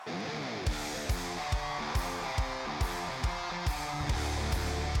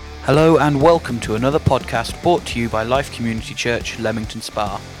Hello and welcome to another podcast brought to you by Life Community Church, Leamington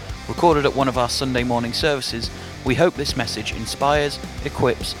Spa. Recorded at one of our Sunday morning services, we hope this message inspires,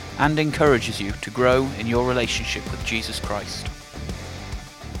 equips and encourages you to grow in your relationship with Jesus Christ.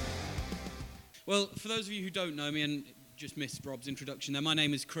 Well, for those of you who don't know me and just missed Rob's introduction there, my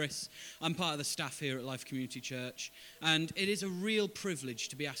name is Chris. I'm part of the staff here at Life Community Church, and it is a real privilege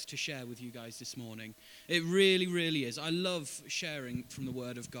to be asked to share with you guys this morning. It really, really is. I love sharing from the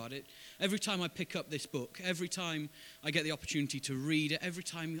Word of God. Every time I pick up this book, every time I get the opportunity to read it, every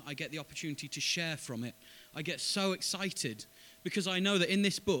time I get the opportunity to share from it, I get so excited because I know that in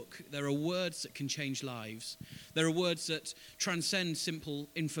this book there are words that can change lives. There are words that transcend simple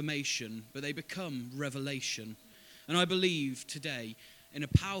information, but they become revelation. And I believe today, in a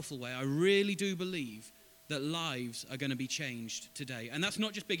powerful way, I really do believe that lives are going to be changed today. And that's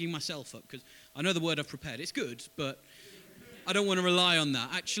not just bigging myself up, because I know the word I've prepared. It's good, but I don't want to rely on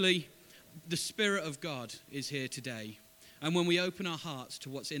that. Actually, the Spirit of God is here today. And when we open our hearts to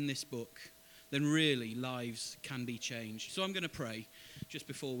what's in this book, then really lives can be changed. So I'm going to pray just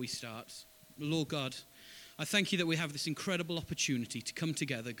before we start. Lord God, I thank you that we have this incredible opportunity to come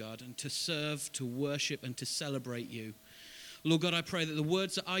together, God, and to serve, to worship, and to celebrate you. Lord God, I pray that the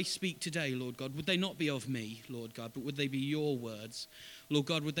words that I speak today, Lord God, would they not be of me, Lord God, but would they be your words? Lord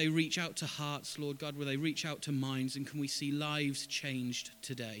God, would they reach out to hearts, Lord God, would they reach out to minds, and can we see lives changed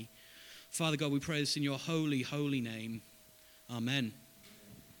today? Father God, we pray this in your holy, holy name. Amen.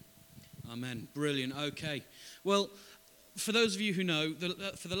 Amen. Brilliant. Okay. Well, for those of you who know,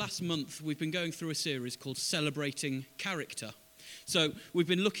 for the last month, we've been going through a series called Celebrating Character. So we've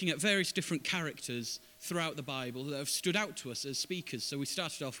been looking at various different characters throughout the Bible that have stood out to us as speakers. So we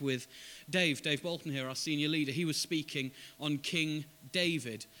started off with Dave Bolton here, our senior leader. He was speaking on King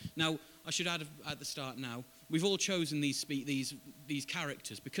David. Now, I should add at the start now, we've all chosen these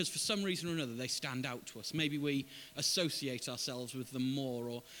characters because for some reason or another they stand out to us. Maybe we associate ourselves with them more,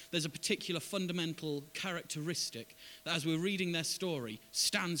 or there's a particular fundamental characteristic that as we're reading their story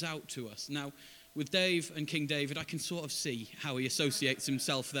stands out to us. Now, with Dave and King David, I can sort of see how he associates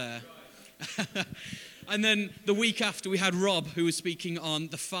himself there. And then the week after we had Rob, who was speaking on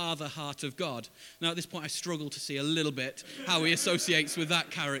the Father heart of God. Now at this point I struggle to see a little bit how he associates with that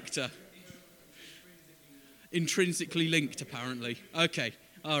character. Intrinsically linked, apparently. Okay,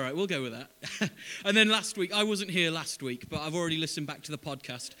 all right, we'll go with that. And then last week, I wasn't here last week, but I've already listened back to the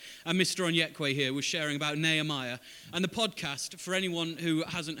podcast, and Mr. Onyekwe here was sharing about Nehemiah. And the podcast, for anyone who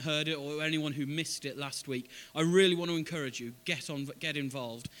hasn't heard it or anyone who missed it last week, I really want to encourage you, get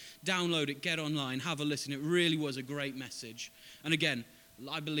involved, download it, get online, have a listen. It really was a great message. And again,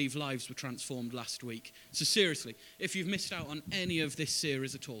 I believe lives were transformed last week. So seriously, if you've missed out on any of this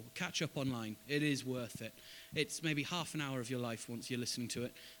series at all, catch up online. It is worth it. It's maybe half an hour of your life once you're listening to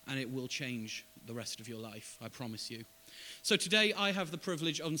it, and it will change the rest of your life, I promise you. So today I have the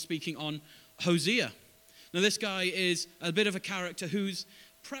privilege of speaking on Hosea. Now this guy is a bit of a character who's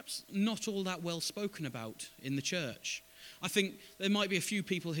perhaps not all that well spoken about in the church. I think there might be a few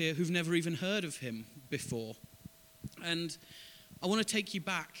people here who've never even heard of him before. And I want to take you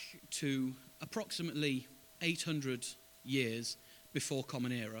back to approximately 800 years before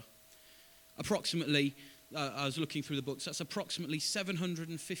Common Era. Approximately, I was looking through the books, that's approximately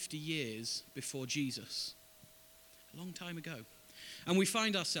 750 years before Jesus. A long time ago. And we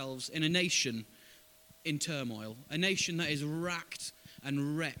find ourselves in a nation in turmoil, a nation that is racked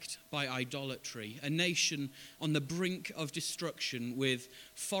and wrecked by idolatry, a nation on the brink of destruction with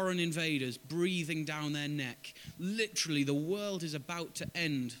foreign invaders breathing down their neck. Literally, the world is about to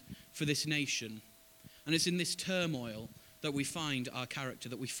end for this nation. And it's in this turmoil that we find our character,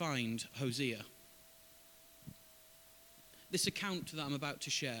 that we find Hosea. This account that I'm about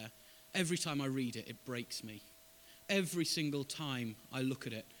to share, every time I read it, it breaks me. Every single time I look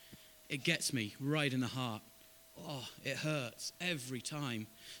at it, it gets me right in the heart. Oh, it hurts every time.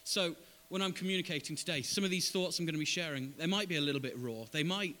 So when I'm communicating today, some of these thoughts I'm going to be sharing, they might be a little bit raw. They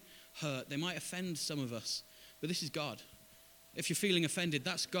might hurt. They might offend some of us. But this is God. If you're feeling offended,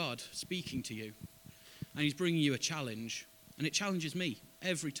 that's God speaking to you. And he's bringing you a challenge. And it challenges me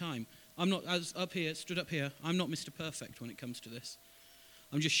every time. I'm not, stood up here, I'm not Mr. Perfect when it comes to this.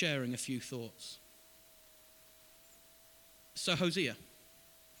 I'm just sharing a few thoughts. So Hosea.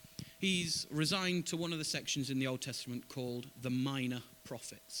 He's resigned to one of the sections in the Old Testament called the Minor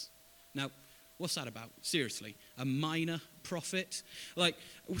Prophets. Now, what's that about? Seriously, a minor prophet? Like,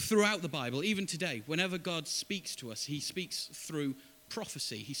 throughout the Bible, even today, whenever God speaks to us, he speaks through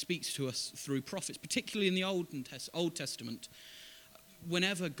prophecy. He speaks to us through prophets, particularly in the Old Testament.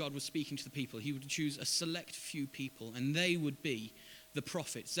 Whenever God was speaking to the people, he would choose a select few people, and they would be the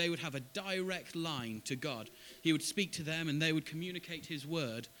prophets. They would have a direct line to God. He would speak to them and they would communicate his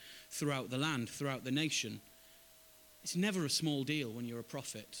word throughout the land, throughout the nation. It's never a small deal when you're a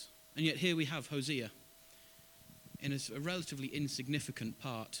prophet. And yet here we have Hosea in a relatively insignificant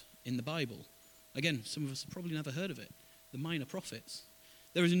part in the Bible. Again, some of us have probably never heard of it. The minor prophets.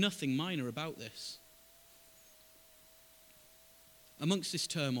 There is nothing minor about this. Amongst this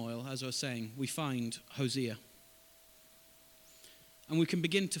turmoil, as I was saying, we find Hosea. And we can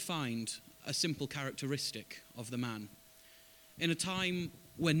begin to find a simple characteristic of the man. In a time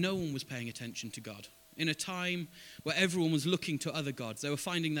when no one was paying attention to God, in a time where everyone was looking to other gods, they were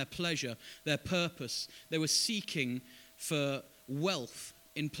finding their pleasure, their purpose, they were seeking for wealth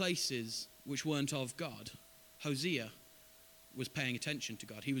in places which weren't of God, Hosea was paying attention to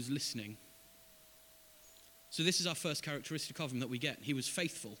God. He was listening. So this is our first characteristic of him that we get. He was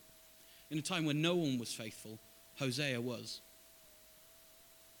faithful. In a time when no one was faithful, Hosea was.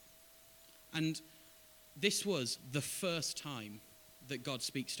 And this was the first time that God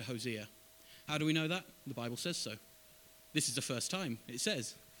speaks to Hosea. How do we know that? The Bible says so. This is the first time, it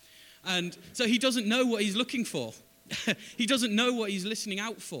says. And so he doesn't know what he's looking for. He doesn't know what he's listening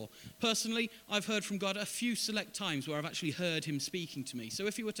out for. Personally, I've heard from God a few select times where I've actually heard him speaking to me. So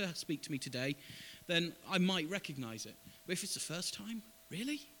if he were to speak to me today, then I might recognize it. But if it's the first time,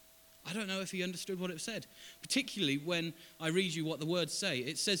 really? I don't know if he understood what it said. Particularly when I read you what the words say.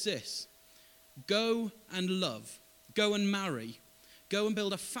 It says this: go and love, go and marry, go and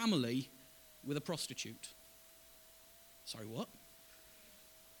build a family with a prostitute. Sorry, what?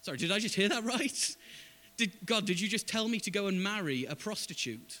 Sorry, did I just hear that right? God, did you just tell me to go and marry a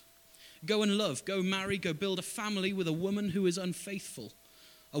prostitute? Go and love, go marry, go build a family with a woman who is unfaithful,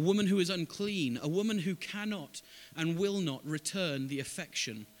 a woman who is unclean, a woman who cannot and will not return the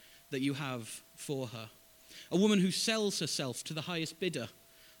affection that you have for her, a woman who sells herself to the highest bidder,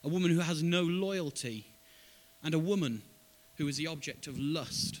 a woman who has no loyalty, and a woman who is the object of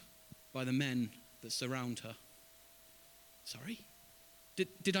lust by the men that surround her. Sorry?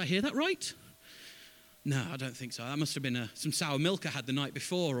 Did I hear that right? No, I don't think so. That must have been some sour milk I had the night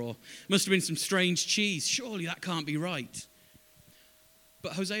before, or must have been some strange cheese. Surely that can't be right.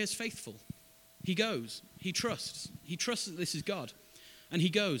 But Hosea's faithful. He goes. He trusts. He trusts that this is God. And he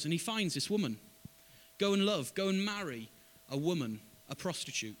goes and he finds this woman. Go and love. Go and marry a woman, a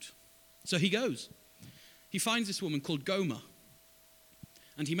prostitute. So he goes. He finds this woman called Gomer.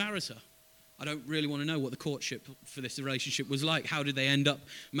 And he marries her. I don't really want to know what the courtship for this relationship was like. How did they end up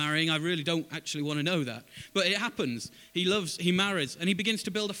marrying? I really don't actually want to know that. But it happens. He loves, he marries, and he begins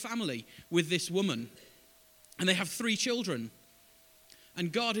to build a family with this woman. And they have 3 children.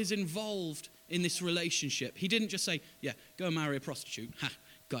 And God is involved in this relationship. He didn't just say, yeah, go and marry a prostitute. Ha,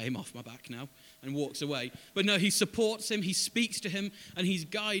 got him off my back now, and walks away. But no, he supports him, he speaks to him, and he's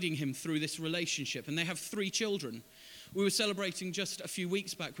guiding him through this relationship. And they have 3 children. We were celebrating just a few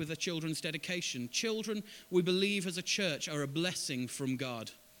weeks back with a children's dedication. Children, we believe as a church, are a blessing from God.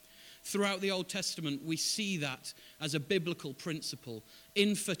 Throughout the Old Testament, we see that as a biblical principle.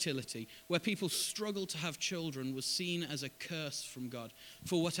 Infertility, where people struggle to have children, was seen as a curse from God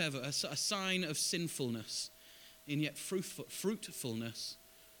for whatever, a sign of sinfulness. And yet fruitfulness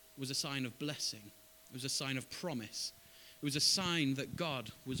was a sign of blessing. It was a sign of promise. It was a sign that God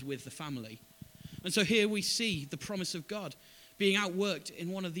was with the family. And so here we see the promise of God being outworked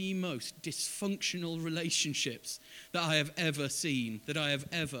in one of the most dysfunctional relationships that I have ever seen, that I have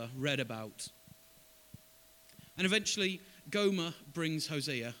ever read about. And eventually, Gomer brings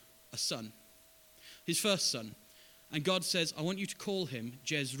Hosea a son, his first son. And God says, I want you to call him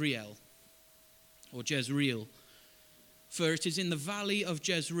Jezreel, or Jezreel, for it is in the valley of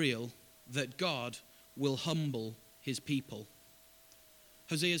Jezreel that God will humble his people.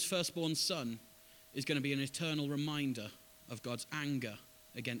 Hosea's firstborn son is going to be an eternal reminder of God's anger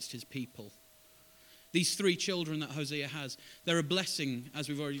against his people. These 3 children that Hosea has, they're a blessing, as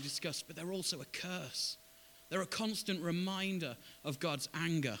we've already discussed, but they're also a curse. They're a constant reminder of God's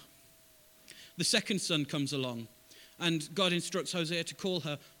anger. The second son comes along, and God instructs Hosea to call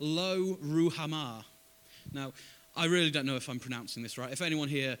her Lo Ruhamah. Now, I really don't know if I'm pronouncing this right. If anyone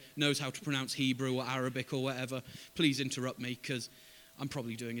here knows how to pronounce Hebrew or Arabic or whatever, please interrupt me, because I'm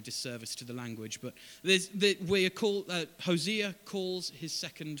probably doing a disservice to the language. But Hosea calls his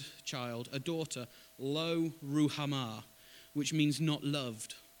second child, a daughter, Lo Ruhamah, which means not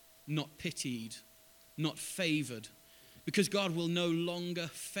loved, not pitied, not favored, because God will no longer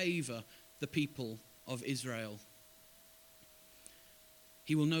favor the people of Israel.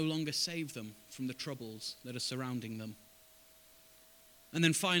 He will no longer save them from the troubles that are surrounding them. And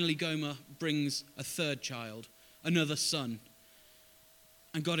then finally, Gomer brings a third child, another son.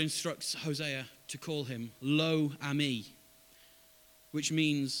 And God instructs Hosea to call him Lo Ami, which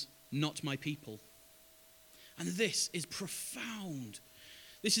means not my people. And this is profound.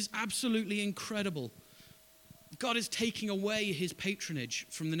 This is absolutely incredible. God is taking away his patronage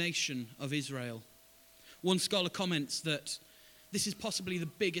from the nation of Israel. One scholar comments that this is possibly the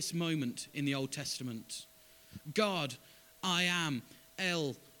biggest moment in the Old Testament. God, I am,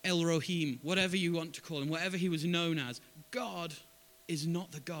 El Rohim, whatever you want to call him, whatever he was known as, God is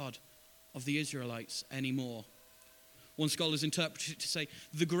not the God of the Israelites anymore. One scholar has interpreted it to say,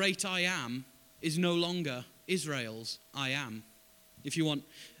 the great I am is no longer Israel's I am. If you want,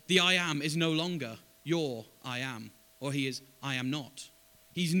 the I am is no longer your I am, or he is I am not.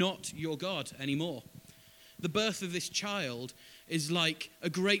 He's not your God anymore. The birth of this child is like a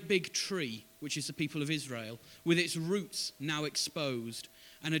great big tree, which is the people of Israel, with its roots now exposed,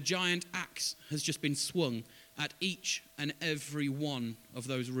 and a giant axe has just been swung at each and every one of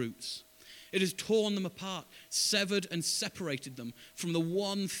those roots. It has torn them apart, severed and separated them from the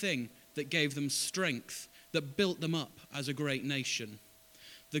one thing that gave them strength, that built them up as a great nation.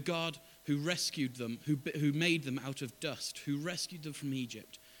 The God who rescued them, who made them out of dust, who rescued them from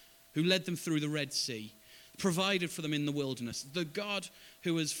Egypt, who led them through the Red Sea, provided for them in the wilderness. The God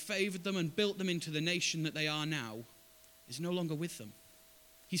who has favored them and built them into the nation that they are now is no longer with them.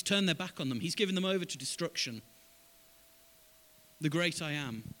 He's turned their back on them. He's given them over to destruction. The great I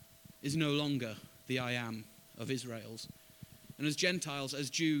am is no longer the I am of Israel's. And as Gentiles, as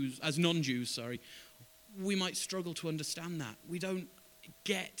Jews, as non-Jews, we might struggle to understand that. We don't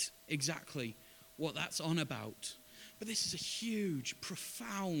get exactly what that's on about. But this is a huge,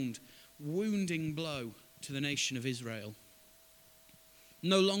 profound, wounding blow to the nation of Israel.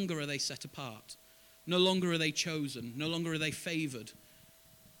 No longer are they set apart. No longer are they chosen. No longer are they favored.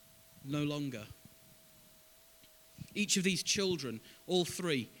 No longer. Each of these children, all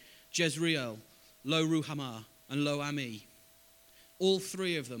three, Jezreel, Lo Ruhamah, and Lo Ami, all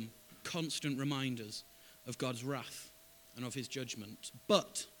three of them constant reminders of God's wrath and of his judgment.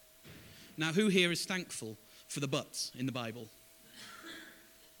 But, now who here is thankful for the buts in the Bible?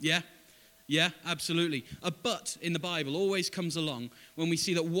 Yeah, absolutely. A but in the Bible always comes along when we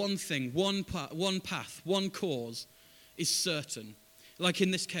see that one thing, one path, one cause is certain. Like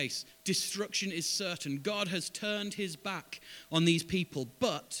in this case, destruction is certain. God has turned his back on these people,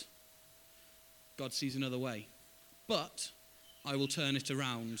 but God sees another way. But I will turn it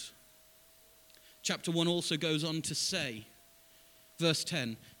around. Chapter 1 also goes on to say, verse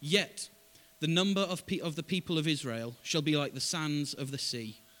 10, yet the number of the people of Israel shall be like the sands of the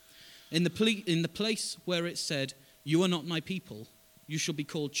sea. In the place where it said, you are not my people, you shall be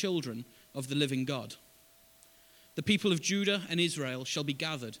called children of the living God. The people of Judah and Israel shall be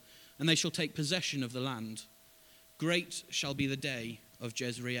gathered, and they shall take possession of the land. Great shall be the day of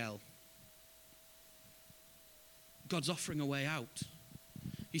Jezreel. God's offering a way out.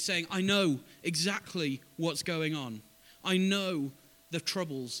 He's saying, I know exactly what's going on. I know the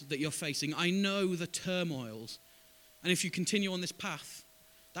troubles that you're facing. I know the turmoils. And if you continue on this path,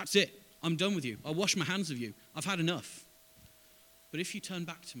 that's it. I'm done with you. I'll wash my hands of you. I've had enough. But if you turn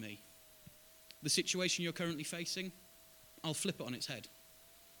back to me, the situation you're currently facing, I'll flip it on its head.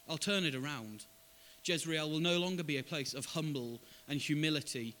 I'll turn it around. Jezreel will no longer be a place of humble and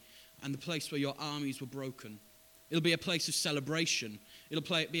humility and the place where your armies were broken. It'll be a place of celebration. It'll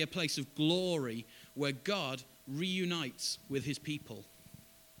be a place of glory where God reunites with his people.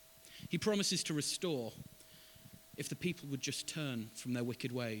 He promises to restore if the people would just turn from their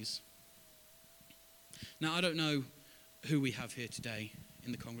wicked ways. Now, I don't know who we have here today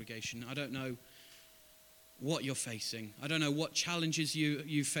in the congregation. I don't know what you're facing. I don't know what challenges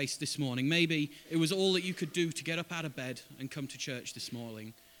you faced this morning. Maybe it was all that you could do to get up out of bed and come to church this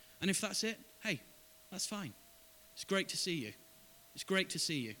morning. And if that's it, hey, that's fine. It's great to see you. It's great to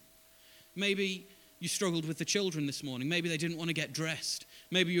see you. Maybe you struggled with the children this morning. Maybe they didn't want to get dressed.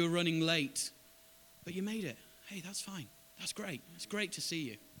 Maybe you were running late. But you made it. Hey, that's fine. That's great. It's great to see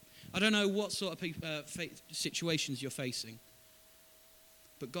you. I don't know what sort of situations you're facing,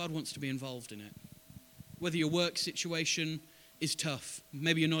 but God wants to be involved in it. Whether your work situation is tough,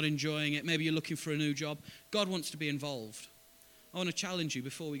 maybe you're not enjoying it, maybe you're looking for a new job, God wants to be involved. I want to challenge you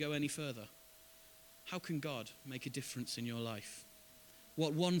before we go any further. How can God make a difference in your life?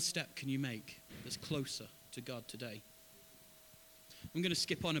 What one step can you make that's closer to God today? I'm going to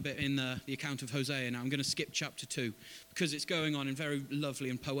skip on a bit in the account of Hosea now. I'm going to skip chapter 2 because it's going on in very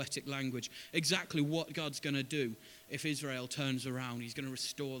lovely and poetic language. Exactly what God's going to do if Israel turns around. He's going to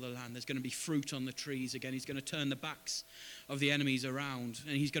restore the land. There's going to be fruit on the trees again. He's going to turn the backs of the enemies around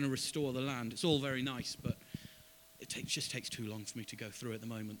and he's going to restore the land. It's all very nice, but just takes too long for me to go through at the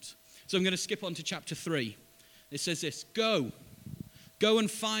moment. So I'm going to skip on to chapter 3. It says this: Go and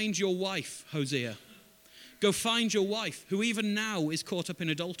find your wife, Hosea. Go find your wife, who even now is caught up in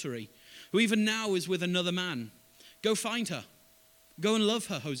adultery, who even now is with another man. Go find her. Go and love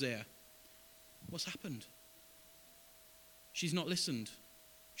her, Hosea. What's happened? She's not listened.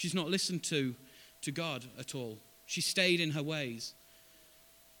 She's not listened to God at all. She stayed in her ways.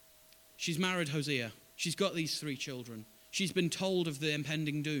 She's married Hosea. She's got these 3 children. She's been told of the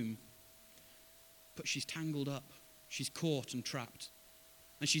impending doom. But she's tangled up. She's caught and trapped.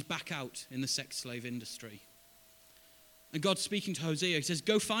 And she's back out in the sex slave industry. And God's speaking to Hosea. He says,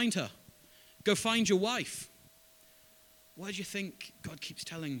 go find her. Go find your wife. Why do you think God keeps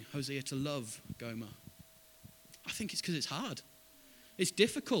telling Hosea to love Gomer? I think it's because it's hard. It's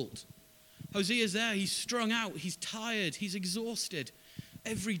difficult. Hosea's there. He's strung out. He's tired. He's exhausted.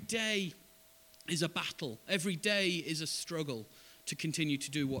 Every day is a battle. Every day is a struggle to continue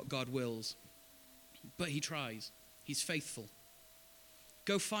to do what God wills. But he tries. He's faithful.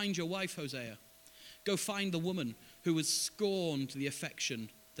 Go find your wife, Hosea. Go find the woman who has scorned the affection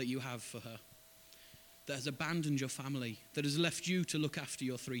that you have for her, that has abandoned your family, that has left you to look after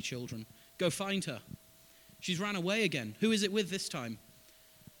your 3 children. Go find her. She's ran away again. Who is it with this time?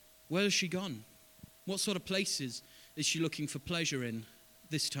 Where has she gone? What sort of places is she looking for pleasure in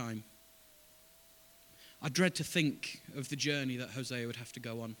this time? I dread to think of the journey that Hosea would have to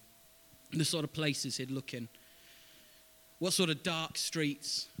go on, the sort of places he'd look in, what sort of dark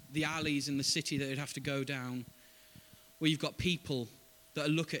streets, the alleys in the city that he'd have to go down, where you've got people that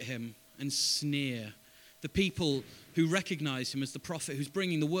look at him and sneer, the people who recognize him as the prophet who's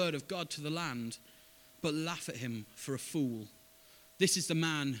bringing the word of God to the land, but laugh at him for a fool. This is the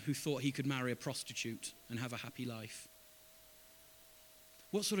man who thought he could marry a prostitute and have a happy life.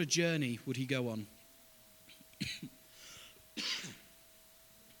 What sort of journey would he go on?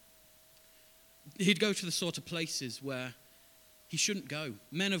 He'd go to the sort of places where he shouldn't go.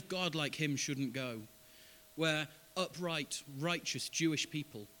 Men of God like him shouldn't go. Where upright, righteous Jewish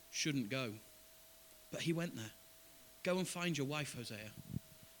people shouldn't go. But he went there. Go and find your wife, Hosea.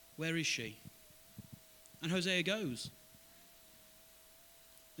 Where is she? And Hosea goes.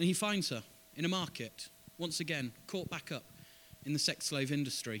 And he finds her in a market, once again, caught back up in the sex slave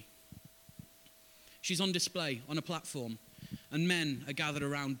industry. She's on display on a platform, and men are gathered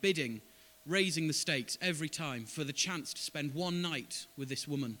around bidding, raising the stakes every time for the chance to spend one night with this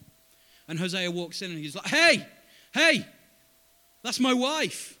woman. And Hosea walks in and he's like, hey, that's my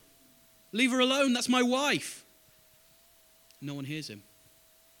wife. Leave her alone, that's my wife. No one hears him.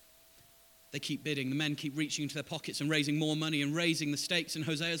 They keep bidding. The men keep reaching into their pockets and raising more money and raising the stakes. And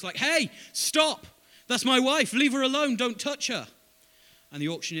Hosea's like, hey, stop. That's my wife. Leave her alone. Don't touch her. And the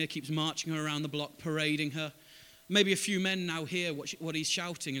auctioneer keeps marching her around the block, parading her. Maybe a few men now hear what he's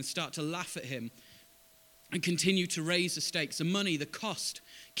shouting and start to laugh at him and continue to raise the stakes. The money, the cost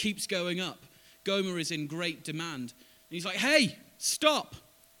keeps going up. Gomer is in great demand. And he's like, hey, stop.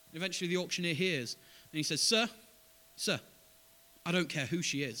 And eventually the auctioneer hears. And he says, sir, I don't care who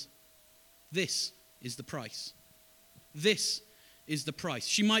she is. This is the price. This is the price.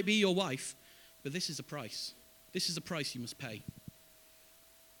 She might be your wife, but this is the price. This is the price you must pay.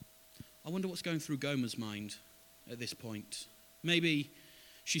 I wonder what's going through Gomer's mind at this point. Maybe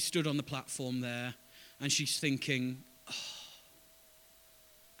she stood on the platform there and she's thinking,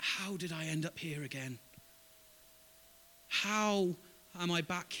 how did I end up here again? How am I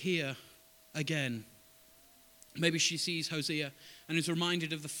back here again? Maybe she sees Hosea and is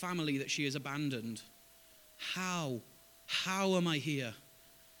reminded of the family that she has abandoned. How am I here?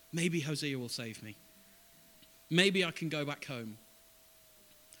 Maybe Hosea will save me. Maybe I can go back home.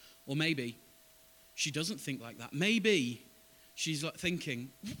 Or maybe she doesn't think like that. Maybe she's like thinking,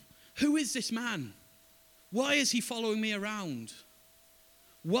 who is this man? Why is he following me around?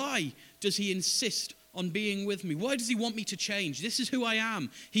 Why does he insist on being with me? Why does he want me to change? This is who I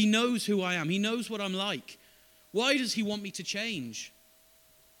am. He knows who I am. He knows what I'm like. Why does he want me to change?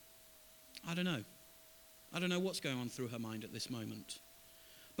 I don't know. I don't know what's going on through her mind at this moment.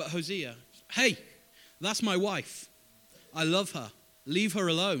 But Hosea, hey, that's my wife. I love her. Leave her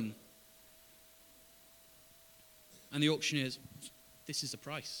alone. And the auctioneers, this is the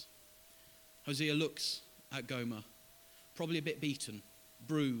price. Hosea looks at Gomer, probably a bit beaten,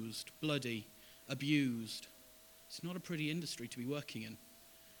 bruised, bloody, abused. It's not a pretty industry to be working in.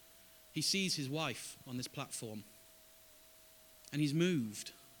 He sees his wife on this platform and he's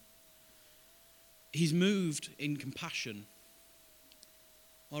moved. He's moved in compassion.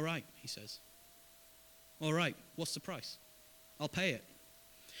 All right, he says. All right, what's the price? I'll pay it.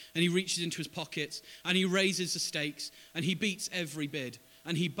 and he reaches into his pockets and he raises the stakes and he beats every bid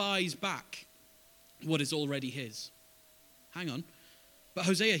and he buys back what is already his. Hang on. But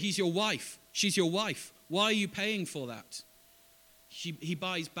Hosea, he's your wife. She's your wife. Why are you paying for that? He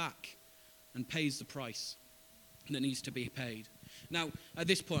buys back and pays the price that needs to be paid. Now, at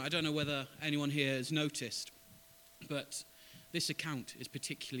this point, I don't know whether anyone here has noticed, but this account is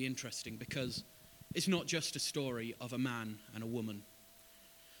particularly interesting because it's not just a story of a man and a woman.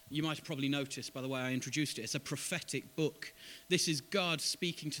 You might have probably noticed by the way I introduced it, it's a prophetic book. This is God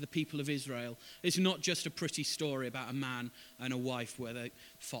speaking to the people of Israel. It's not just a pretty story about a man and a wife where the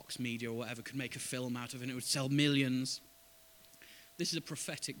Fox Media or whatever could make a film out of it and it would sell millions. This is a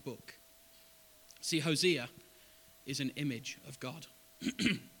prophetic book. See, Hosea is an image of God. Can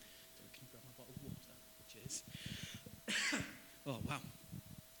you grab my bottle of water? Cheers. Oh, wow.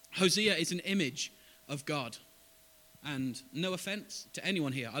 Hosea is an image of God. And no offense to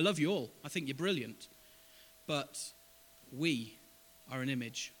anyone here. I love you all. I think you're brilliant. But we are an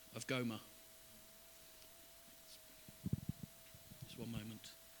image of Gomer. Just one moment.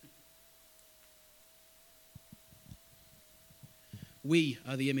 We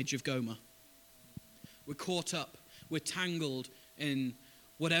are the image of Gomer. We're caught up. We're tangled in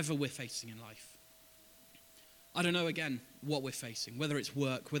whatever we're facing in life. I don't know, again, what we're facing. Whether it's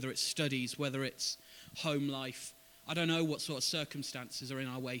work, whether it's studies, whether it's home life. I don't know what sort of circumstances are in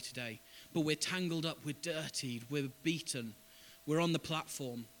our way today, but we're tangled up, we're dirtied, we're beaten, we're on the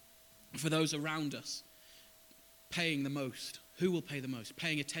platform for those around us, paying the most. Who will pay the most?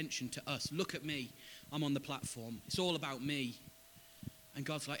 Paying attention to us. Look at me, I'm on the platform. It's all about me. And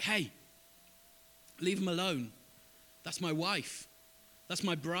God's like, hey, leave him alone. That's my wife. That's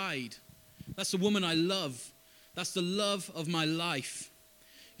my bride. That's the woman I love. That's the love of my life.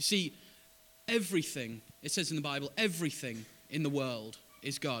 You see, everything, it says in the Bible, everything in the world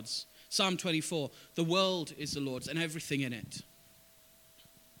is God's. Psalm 24, the world is the Lord's and everything in it.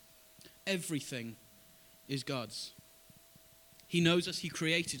 Everything is God's. He knows us, he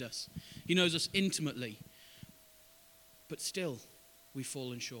created us. He knows us intimately. But still, we've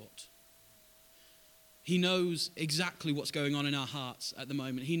fallen short. He knows exactly what's going on in our hearts at the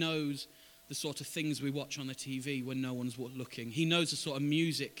moment. He knows the sort of things we watch on the TV when no one's looking. He knows the sort of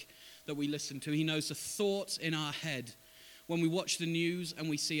music that we listen to. He knows the thoughts in our head when we watch the news and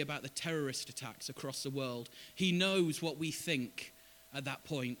we see about the terrorist attacks across the world. He knows what we think at that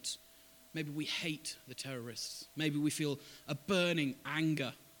point. Maybe we hate the terrorists. Maybe we feel a burning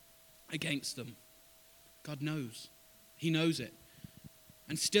anger against them. God knows. He knows it.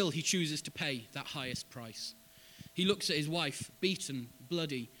 And still he chooses to pay that highest price. He looks at his wife, beaten,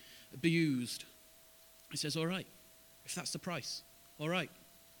 bloody, abused. He says, all right, if that's the price, all right.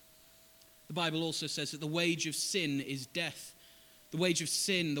 The Bible also says that the wage of sin is death. The wage of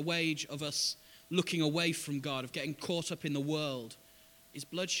sin, the wage of us looking away from God, of getting caught up in the world, is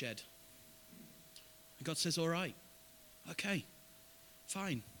bloodshed. And God says, all right, okay,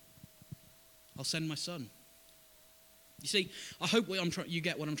 fine. I'll send my son. You see, I hope you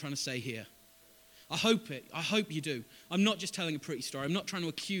get what I'm trying to say here. I hope you do. I'm not just telling a pretty story. I'm not trying to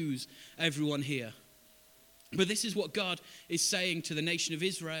accuse everyone here. But this is what God is saying to the nation of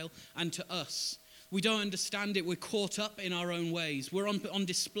Israel and to us. We don't understand it. We're caught up in our own ways. We're on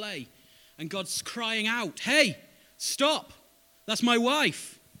display. And God's crying out, hey, stop. That's my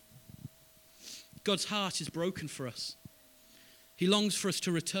wife. God's heart is broken for us. He longs for us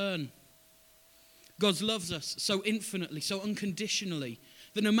to return. God loves us so infinitely, so unconditionally,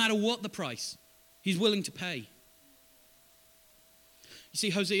 that no matter what the price, he's willing to pay. You see,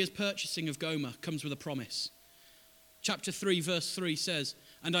 Hosea's purchasing of Gomer comes with a promise. Chapter 3, verse 3 says,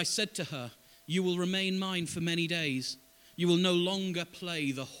 and I said to her, you will remain mine for many days. You will no longer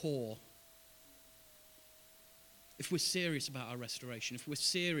play the whore. If we're serious about our restoration, if we're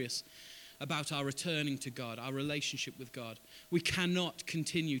serious about our returning to God, our relationship with God, we cannot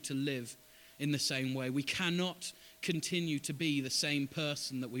continue to live in the same way. We cannot continue to be the same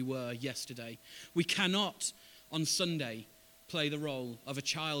person that we were yesterday. We cannot, on Sunday, play the role of a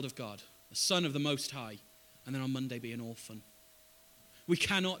child of God, a son of the Most High, and then on Monday be an orphan. We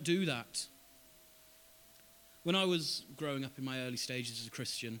cannot do that. When I was growing up in my early stages as a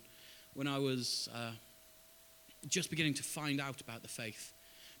Christian, when I was just beginning to find out about the faith,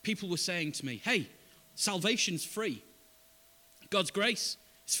 people were saying to me, hey, salvation's free. God's grace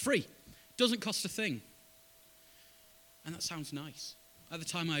is free. Doesn't cost a thing. And that sounds nice. At the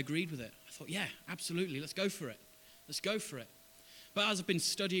time I agreed with it. I thought, yeah, absolutely, let's go for it. Let's go for it. But as I've been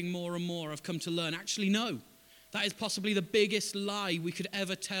studying more and more, I've come to learn, actually, no. That is possibly the biggest lie we could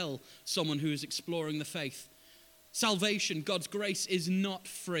ever tell someone who is exploring the faith. Salvation, God's grace, is not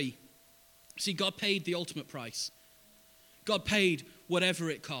free. See, God paid the ultimate price. God paid whatever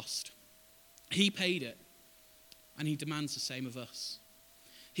it cost. He paid it, and he demands the same of us.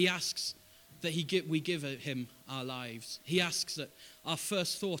 He asks that we give him our lives. He asks that our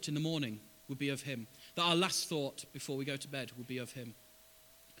first thought in the morning would be of him, that our last thought before we go to bed would be of him,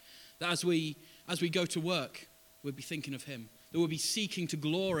 that as we go to work, we'll be thinking of him, that we'll be seeking to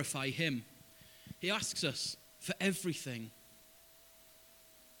glorify him. He asks us for everything.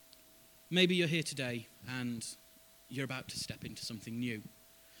 Maybe you're here today and you're about to step into something new.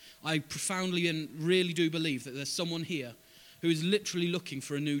 I profoundly and really do believe that there's someone here who is literally looking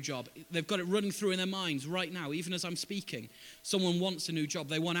for a new job. They've got it running through in their minds right now, even as I'm speaking. Someone wants a new job.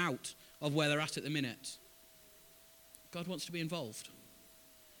 They want out of where they're at the minute. God wants to be involved.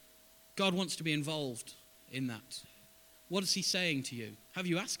 God wants to be involved in that. What is he saying to you? Have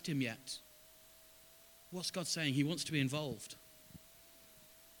you asked him yet? What's God saying? He wants to be involved.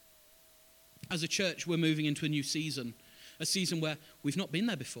 As a church, we're moving into a new season, a season where we've not been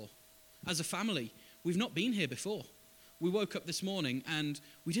there before. As a family, we've not been here before. We woke up this morning and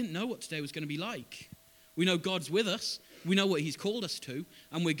we didn't know what today was going to be like. We know God's with us. We know what he's called us to,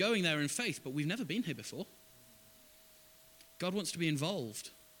 and we're going there in faith, but we've never been here before. God wants to be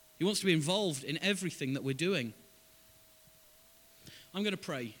involved. He wants to be involved in everything that we're doing. I'm going to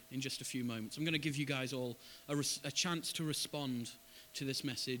pray in just a few moments. I'm going to give you guys all a chance to respond to this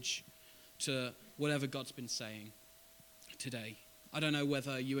message, to whatever God's been saying today. I don't know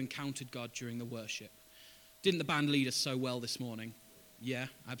whether you encountered God during the worship. Didn't the band lead us so well this morning? Yeah,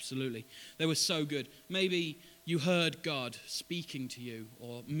 absolutely. They were so good. Maybe you heard God speaking to you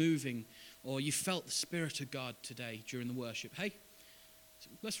or moving, or you felt the Spirit of God today during the worship. Hey,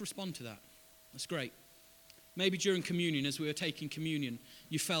 let's respond to that. That's great. Maybe during communion, as we were taking communion,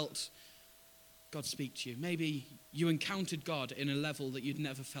 you felt God speak to you. Maybe you encountered God in a level that you'd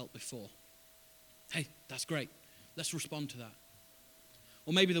never felt before. Hey, that's great. Let's respond to that.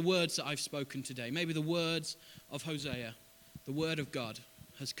 Or maybe the words that I've spoken today, maybe the words of Hosea, the word of God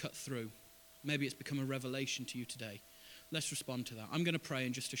has cut through. Maybe it's become a revelation to you today. Let's respond to that. I'm going to pray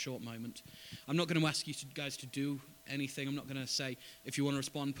in just a short moment. I'm not going to ask you guys to do anything. I'm not going to say, if you want to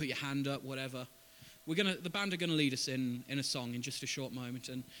respond, put your hand up, whatever. The band are going to lead us in a song in just a short moment.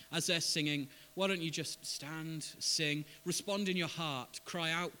 And as they're singing, why don't you just stand, sing, respond in your heart,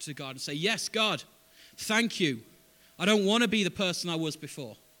 cry out to God and say, yes, God, thank you. I don't want to be the person I was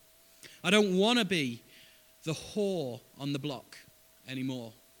before. I don't want to be the whore on the block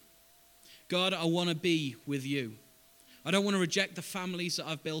anymore. God, I want to be with you. I don't want to reject the families that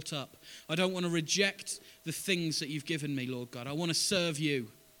I've built up. I don't want to reject the things that you've given me, Lord God. I want to serve you.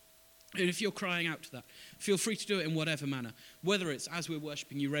 And if you're crying out to that, feel free to do it in whatever manner. Whether it's as we're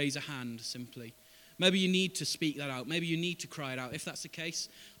worshiping, you raise a hand simply. Maybe you need to speak that out. Maybe you need to cry it out. If that's the case,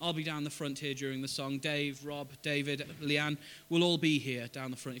 I'll be down the front here during the song. Dave, Rob, David, Leanne, we'll all be here down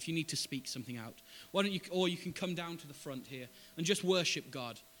the front if you need to speak something out. Why don't you, or you can come down to the front here and just worship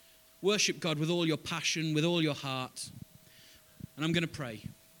God. Worship God with all your passion, with all your heart. And I'm going to pray.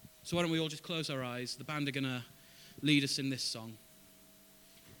 So why don't we all just close our eyes? The band are going to lead us in this song.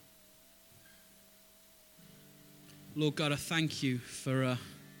 Lord God, I thank you for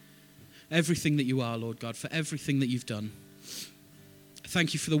everything that you are, Lord God, for everything that you've done.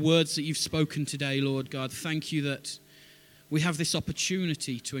 Thank you for the words that you've spoken today, Lord God. Thank you that we have this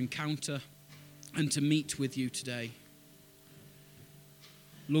opportunity to encounter and to meet with you today.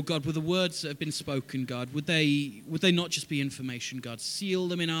 Lord God, with the words that have been spoken, God, would they not just be information, God? Seal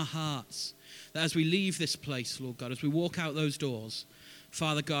them in our hearts, that as we leave this place, Lord God, as we walk out those doors,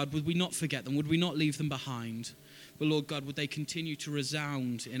 Father God, would we not forget them? Would we not leave them behind? But Lord God, would they continue to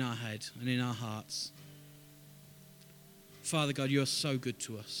resound in our head and in our hearts? Father God, you're so good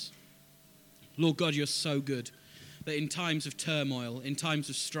to us. Lord God, you're so good that in times of turmoil, in times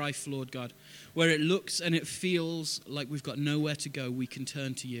of strife, Lord God, where it looks and it feels like we've got nowhere to go, we can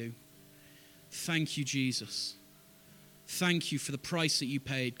turn to you. Thank you, Jesus. Thank you for the price that you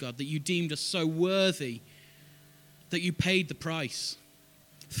paid, God, that you deemed us so worthy, that you paid the price.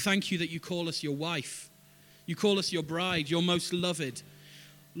 Thank you that you call us your wife. You call us your bride, your most loved.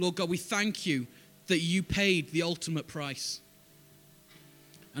 Lord God, we thank you that you paid the ultimate price.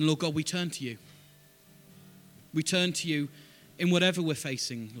 And Lord God, we turn to you. We turn to you in whatever we're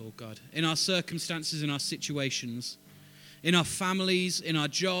facing, Lord God, in our circumstances, in our situations, in our families, in our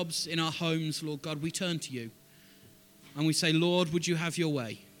jobs, in our homes, Lord God, we turn to you. And we say, Lord, would you have your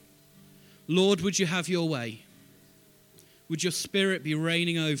way? Lord, would you have your way? Would your Spirit be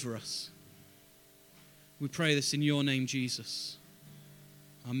reigning over us? We pray this in your name, Jesus.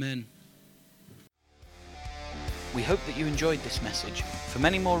 Amen. We hope that you enjoyed this message. For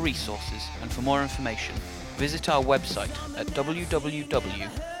many more resources and for more information, visit our website at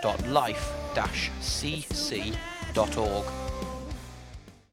www.life-cc.org.